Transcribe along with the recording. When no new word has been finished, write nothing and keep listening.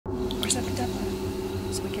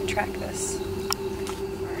track this.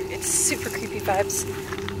 It's super creepy vibes.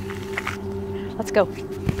 Let's go.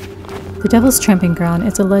 The Devil's Tramping Ground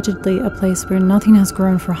is allegedly a place where nothing has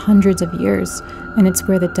grown for hundreds of years, and it's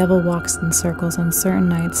where the devil walks in circles on certain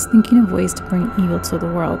nights, thinking of ways to bring evil to the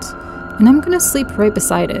world. And I'm gonna sleep right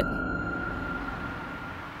beside it.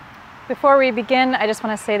 Before we begin, I just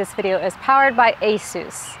want to say this video is powered by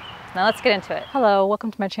ASUS. Now let's get into it. Hello,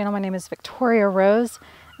 welcome to my channel. My name is Victoria Rose,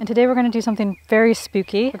 and today we're going to do something very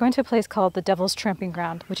spooky. We're going to a place called the Devil's Tramping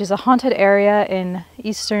Ground, which is a haunted area in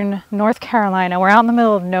eastern North Carolina. We're out in the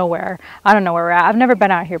middle of nowhere. I don't know where we're at. I've never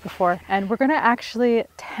been out here before. And we're going to actually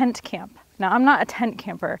tent camp. Now, I'm not a tent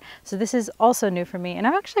camper, so this is also new for me, and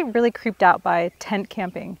I'm actually really creeped out by tent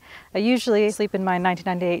camping. I usually sleep in my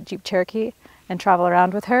 1998 Jeep Cherokee and travel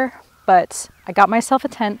around with her, but I got myself a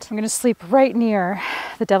tent. I'm gonna sleep right near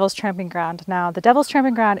the Devil's Tramping Ground. Now, the Devil's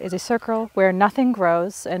Tramping Ground is a circle where nothing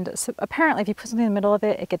grows, and so apparently if you put something in the middle of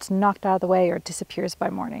it, it gets knocked out of the way or disappears by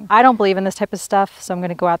morning. I don't believe in this type of stuff, so I'm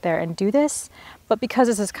gonna go out there and do this. But because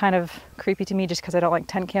this is kind of creepy to me, just because I don't like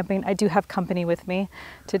tent camping, I do have company with me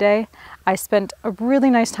today. I spent a really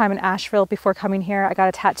nice time in Asheville before coming here. I got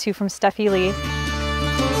a tattoo from Steffi Lee.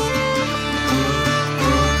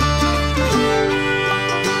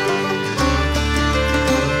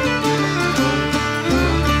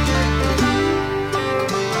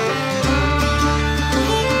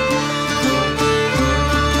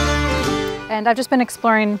 And I've just been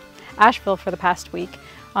exploring Asheville for the past week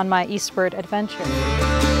on my eastward adventure.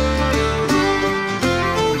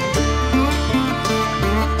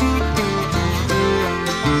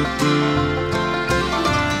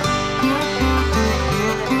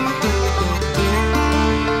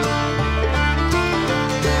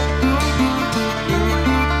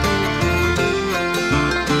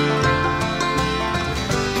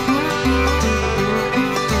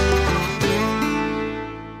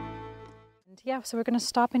 Yeah, so we're gonna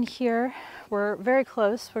stop in here. We're very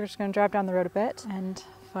close. We're just gonna drive down the road a bit and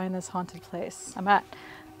find this haunted place. I'm at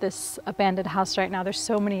this abandoned house right now. There's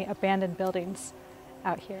so many abandoned buildings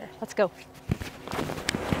out here. Let's go.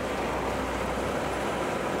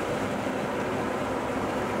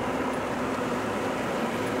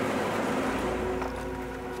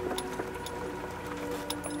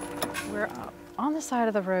 We're on the side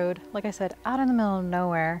of the road, like I said, out in the middle of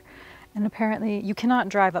nowhere, and apparently you cannot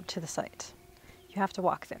drive up to the site. You have to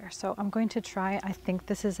walk there. So I'm going to try, I think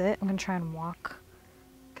this is it. I'm gonna try and walk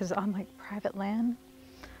because on like private land.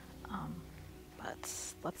 But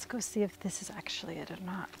let's go see if this is actually it or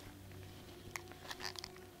not.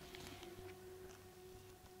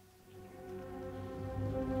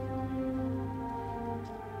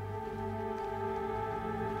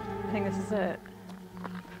 I think this is it.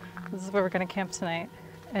 This is where we're gonna camp tonight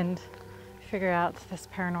and figure out this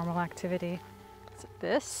paranormal activity. Is it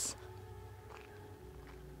this?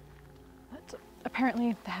 But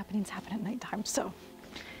apparently the happenings happen at nighttime, so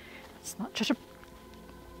it's not just a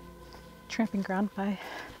tramping ground by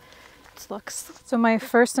its looks. So my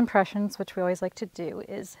first impressions, which we always like to do,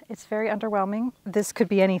 is it's very underwhelming. This could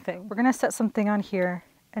be anything. We're gonna set something on here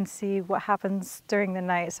and see what happens during the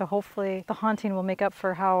night. So hopefully the haunting will make up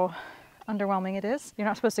for how underwhelming it is. You're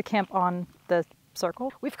not supposed to camp on the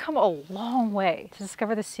circle. We've come a long way to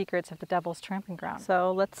discover the secrets of the Devil's Tramping Ground.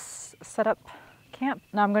 So let's set up camp.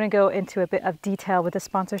 Now I'm going to go into a bit of detail with the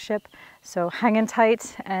sponsorship. So hang in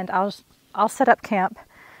tight and I'll set up camp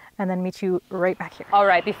and then meet you right back here. All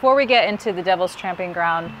right, before we get into the Devil's Tramping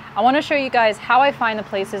Ground, I want to show you guys how I find the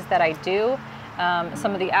places that I do,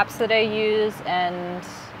 some of the apps that I use, and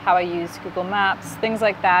how I use Google Maps, things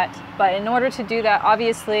like that. But in order to do that,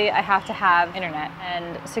 obviously I have to have internet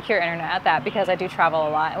and secure internet at that because I do travel a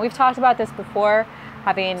lot. And we've talked about this before,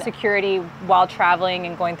 having security while traveling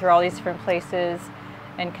and going through all these different places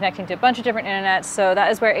and connecting to a bunch of different internets. So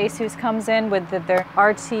that is where ASUS comes in with their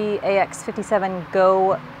RT-AX57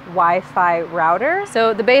 Go Wi-Fi router.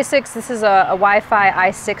 So the basics, this is a Wi-Fi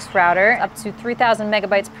i6 router, up to 3,000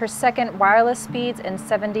 megabytes per second wireless speeds and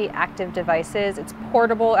 70 active devices. It's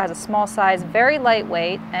portable, it has a small size, very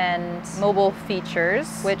lightweight, and mobile features,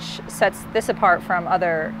 which sets this apart from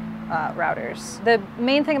other routers. The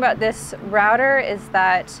main thing about this router is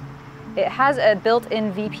that it has a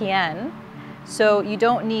built-in VPN, so you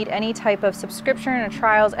don't need any type of subscription or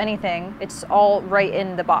trials, anything. It's all right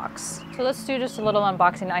in the box. So let's do just a little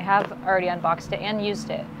unboxing. I have already unboxed it and used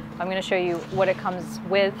it. I'm going to show you what it comes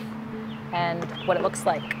with and what it looks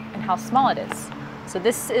like and how small it is. So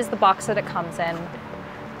this is the box that it comes in.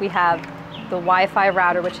 We have the Wi-Fi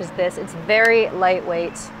router, which is this. It's very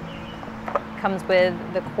lightweight. Comes with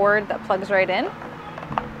the cord that plugs right in.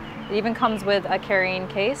 It even comes with a carrying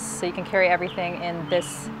case, so you can carry everything in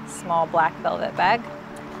this small black velvet bag.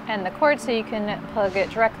 And the cord, so you can plug it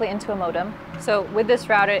directly into a modem. So with this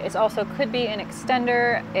router, it also could be an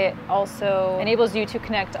extender. It also enables you to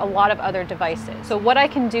connect a lot of other devices. So what I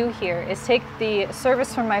can do here is take the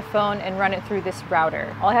service from my phone and run it through this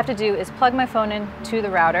router. All I have to do is plug my phone into the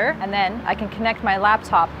router, and then I can connect my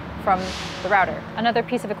laptop from the router. Another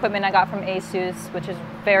piece of equipment I got from ASUS, which is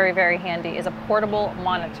very, very handy, is a portable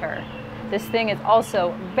monitor. This thing is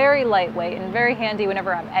also very lightweight and very handy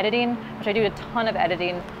whenever I'm editing, which I do a ton of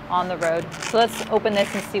editing on the road. So let's open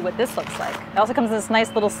this and see what this looks like. It also comes in this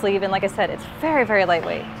nice little sleeve, and like I said, it's very, very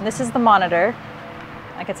lightweight. And this is the monitor.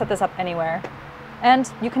 I can set this up anywhere. And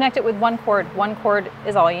you connect it with one cord. One cord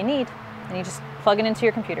is all you need, and you just plug it into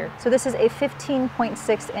your computer. So this is a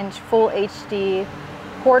 15.6-inch full HD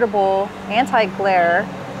portable anti-glare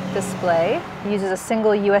display. It uses a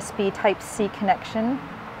single USB Type-C connection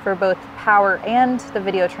for both power and the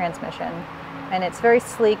video transmission. And it's very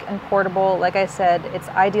sleek and portable. Like I said, it's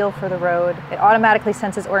ideal for the road. It automatically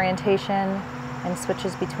senses orientation and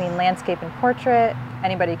switches between landscape and portrait.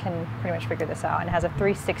 Anybody can pretty much figure this out, and it has a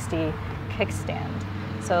 360 kickstand.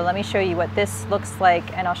 So let me show you what this looks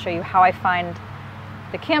like, and I'll show you how I find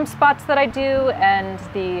the camp spots that I do and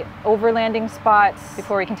the overlanding spots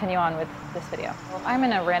before we continue on with this video. I'm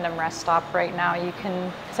in a random rest stop right now. You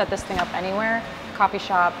can set this thing up anywhere. Coffee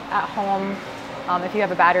shop, at home. If you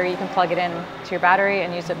have a battery, you can plug it in to your battery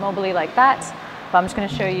and use it mobily like that. But I'm just going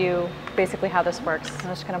to show you basically how this works. I'm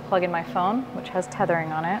just going to plug in my phone, which has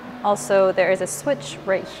tethering on it. Also, there is a switch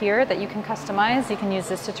right here that you can customize. You can use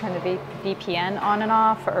this to turn the VPN on and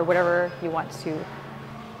off, or whatever you want to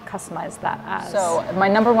customize that as. So my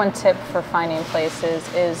number one tip for finding places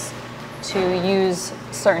is to use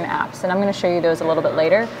certain apps, and I'm going to show you those a little bit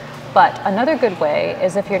later. But another good way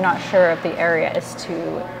is, if you're not sure of the area, is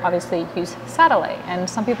to obviously use satellite. And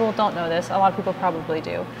some people don't know this, a lot of people probably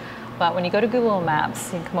do. But when you go to Google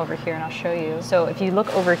Maps, you can come over here and I'll show you. So if you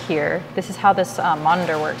look over here, this is how this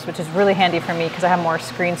monitor works, which is really handy for me because I have more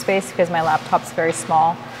screen space because my laptop's very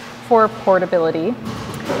small for portability.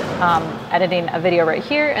 Editing a video right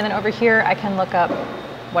here, and then over here I can look up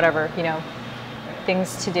whatever, you know,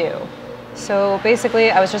 things to do. So basically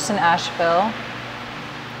I was just in Asheville,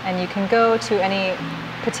 and you can go to any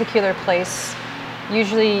particular place.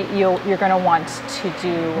 Usually you're going to want to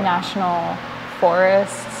do national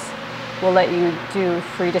forests. We'll let you do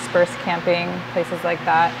free dispersed camping, places like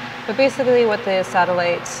that. But basically what the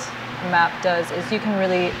satellite map does is you can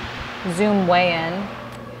really zoom way in,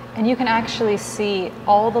 and you can actually see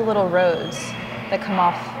all the little roads that come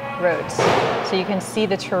off roads. So you can see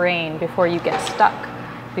the terrain before you get stuck,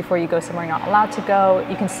 before you go somewhere you're not allowed to go.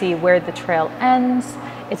 You can see where the trail ends.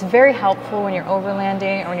 It's very helpful when you're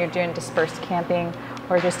overlanding or when you're doing dispersed camping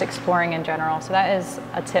or just exploring in general. So that is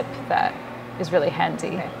a tip that is really handy.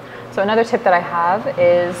 Okay. So another tip that I have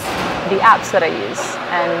is the apps that I use,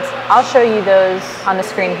 and I'll show you those on the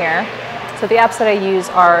screen here. So the apps that I use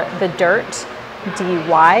are the Dirt,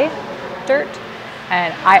 DY, Dirt,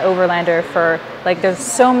 and iOverlander for, like, there's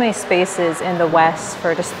so many spaces in the West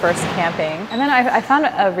for dispersed camping. And then I found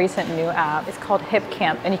a recent new app. It's called Hip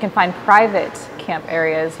Camp, and you can find private camp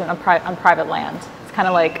areas on private land. It's kind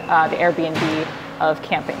of like the Airbnb of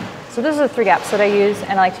camping. So those are the three apps that I use,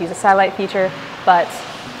 and I like to use a satellite feature. But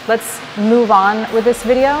let's move on with this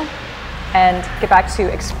video and get back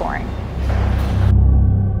to exploring.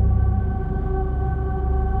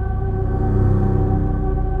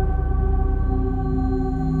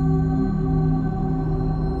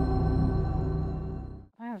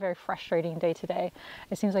 Very frustrating day today.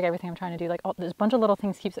 It seems like everything I'm trying to do, like, there's a bunch of little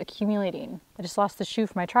things keeps accumulating. I just lost the shoe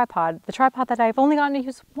for my tripod, the tripod that I've only gotten to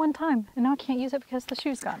use one time, and now I can't use it because the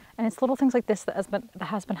shoe's gone. And it's little things like this that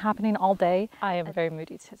has been happening all day. I am very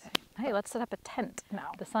moody today. Hey, let's set up a tent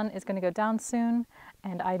now. The sun is going to go down soon,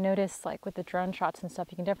 and I noticed, like, with the drone shots and stuff,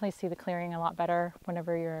 you can definitely see the clearing a lot better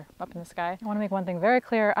whenever you're up in the sky. I want to make one thing very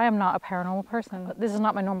clear. I am not a paranormal person. This is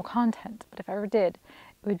not my normal content, but if I ever did,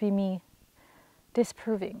 it would be me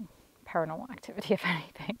disproving paranormal activity, if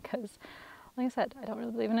anything, because, like I said, I don't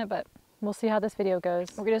really believe in it, but we'll see how this video goes.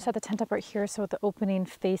 We're gonna set the tent up right here so the opening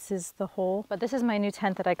faces the hole. But this is my new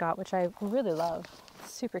tent that I got, which I really love.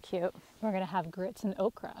 It's super cute. We're gonna have grits and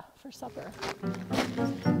okra for supper.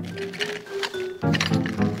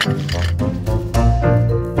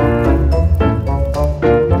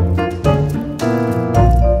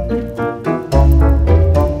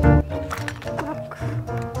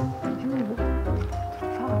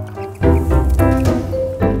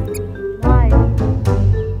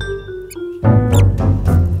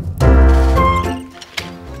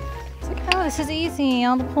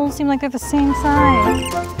 all the poles seem like they're the same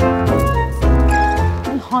size.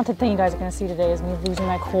 The haunted thing you guys are going to see today is me losing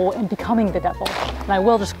my cool and becoming the devil. And I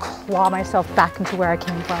will just claw myself back into where I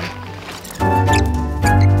came from.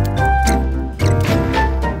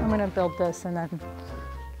 I'm going to build this and then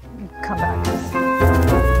come back.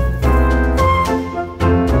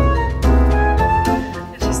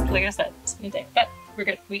 It's just, like I said, it's a new day. But we're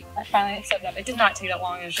good. I finally set it up. It did not take that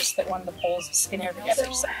long. It was just that one of the poles was skinnier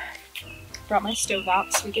together. So brought my stove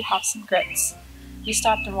out so we could have some grits. We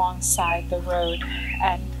stopped alongside the road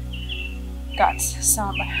and got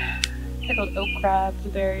some pickled okra,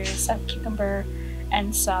 blueberries, some cucumber,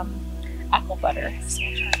 and some apple butter. So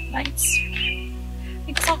we'll try nights.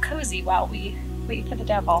 Make us all cozy while we wait for the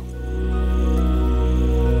devil.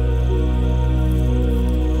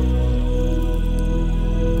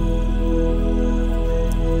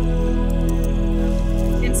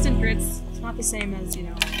 Instant grits, it's not the same as, you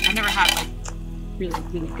know, I've never had like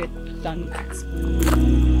really good done grits.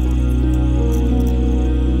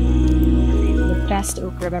 The best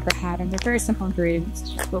okra I've ever had, and they're very simple ingredients.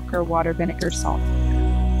 It's just okra, water, vinegar, salt.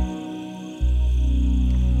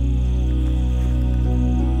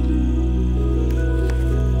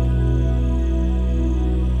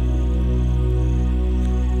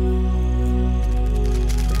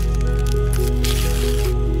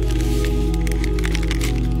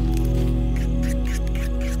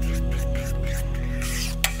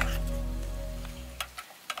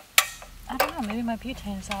 Maybe my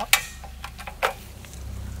butane is out.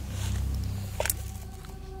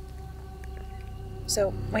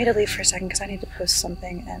 So, wait to leave for a second because I need to post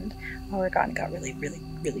something, and while we're gone, it got really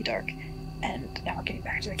dark. And now we're getting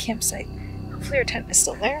back to the campsite. Hopefully our tent is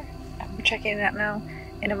still there. We're checking it out now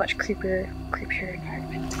in a much creepier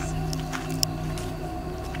environment.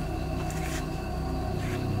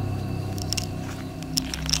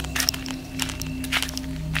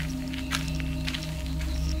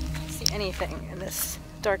 Anything in this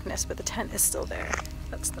darkness, but the tent is still there.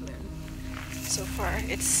 That's the moon. So far,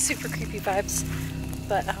 it's super creepy vibes,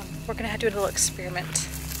 but we're gonna do a little experiment.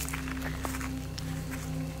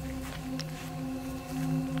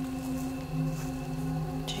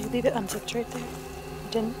 Did you leave it unzipped right there?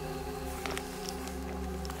 You didn't?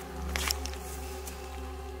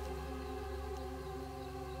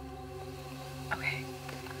 Okay.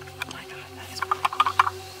 Oh my god, that is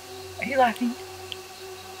weird. Are you laughing?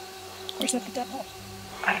 Or is that the devil?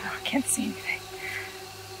 I don't know, I can't see anything.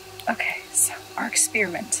 Okay, so our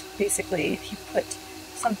experiment, basically, if you put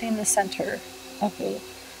something in the center of the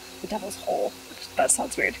devil's hole, which, that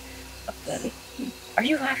sounds weird, are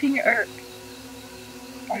you laughing or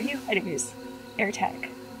are you? Anyways, air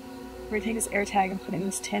tag. We're gonna take this air tag and put it in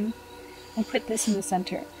this tin and put this in the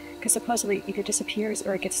center, because supposedly it either disappears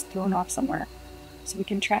or it gets thrown off somewhere. So we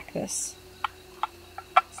can track this.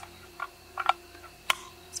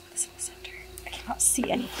 Not see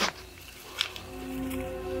anything.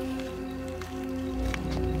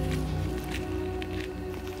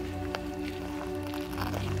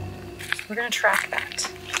 We're gonna track that.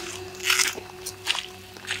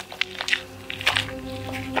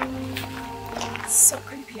 It's so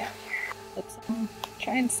creepy out here. Let's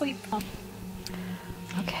try and sleep.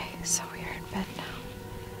 Okay, so we are in bed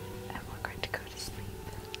now, and we're going to go to sleep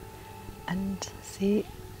and see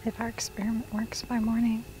if our experiment works by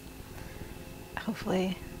morning.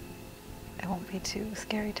 Hopefully it won't be too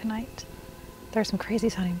scary tonight. There's some crazy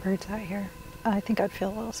sounding birds out here. I think I'd feel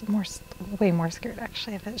a little way more scared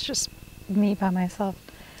actually if it's just me by myself.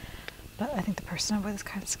 But I think the person I'm with is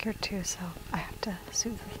kind of scared too, so I have to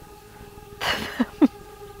soothe them.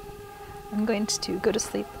 I'm going to go to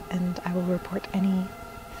sleep and I will report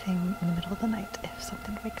anything in the middle of the night if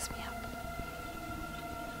something wakes me up.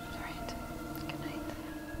 Alright, good night.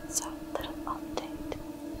 So, little update.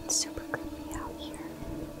 It's super creepy out here.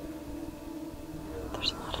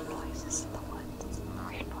 There's a lot of noises in the woods.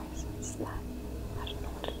 Weird noises that I don't know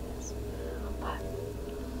what it is. But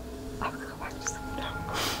I'm gonna go back to sleep now.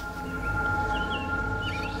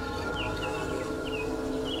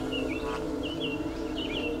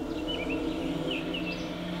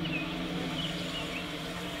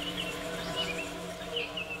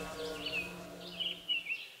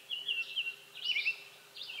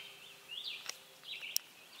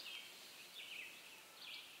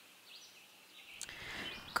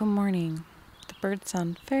 Good morning. The birds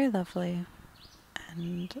sound very lovely,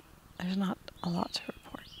 and there's not a lot to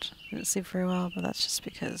report. I didn't sleep very well, but that's just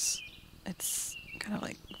because it's kind of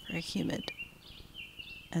like very humid,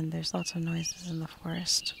 and there's lots of noises in the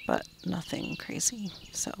forest, but nothing crazy.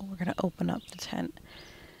 So we're gonna open up the tent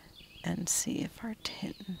and see if our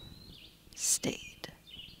tin stayed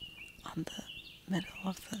on the middle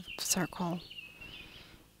of the circle.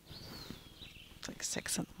 It's like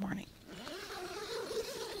 6 in the morning.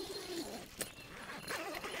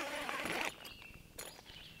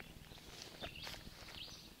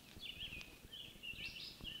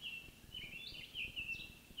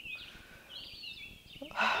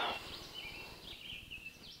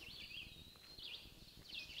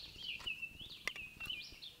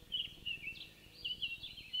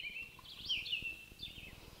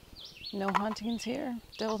 No hauntings here.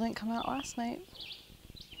 Devil didn't come out last night.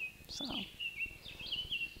 So,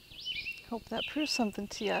 hope that proves something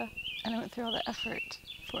to you. And I went through all the effort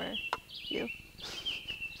for you.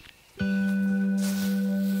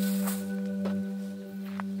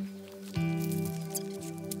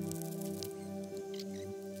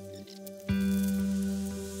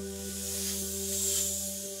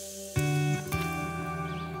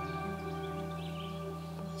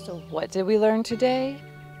 So what did we learn today?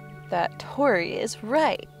 That Tori is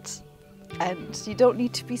right, and you don't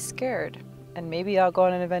need to be scared. And maybe I'll go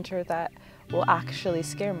on an adventure that will actually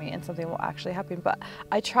scare me and something will actually happen. But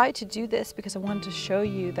I tried to do this because I wanted to show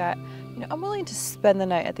you that, you know, I'm willing to spend the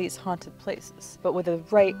night at these haunted places, but with the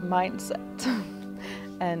right mindset.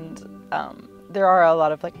 And there are a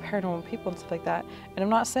lot of like paranormal people and stuff like that. And I'm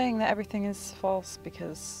not saying that everything is false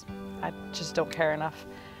because I just don't care enough.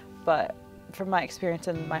 But from my experience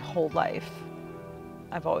in my whole life,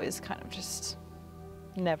 I've always kind of just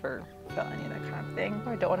never felt any of that kind of thing.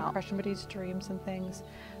 I don't want to crush somebody's dreams and things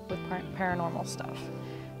with paranormal stuff.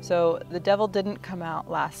 So the devil didn't come out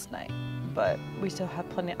last night, but we still have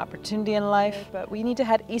plenty of opportunity in life. But we need to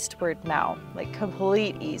head eastward now, like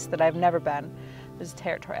complete east that I've never been. This is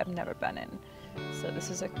territory I've never been in. So this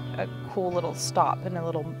is a cool little stop and a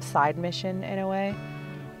little side mission in a way,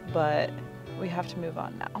 but we have to move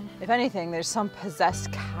on now. If anything, there's some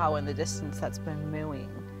possessed cow in the distance that's been mooing.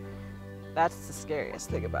 That's the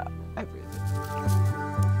scariest thing about everything.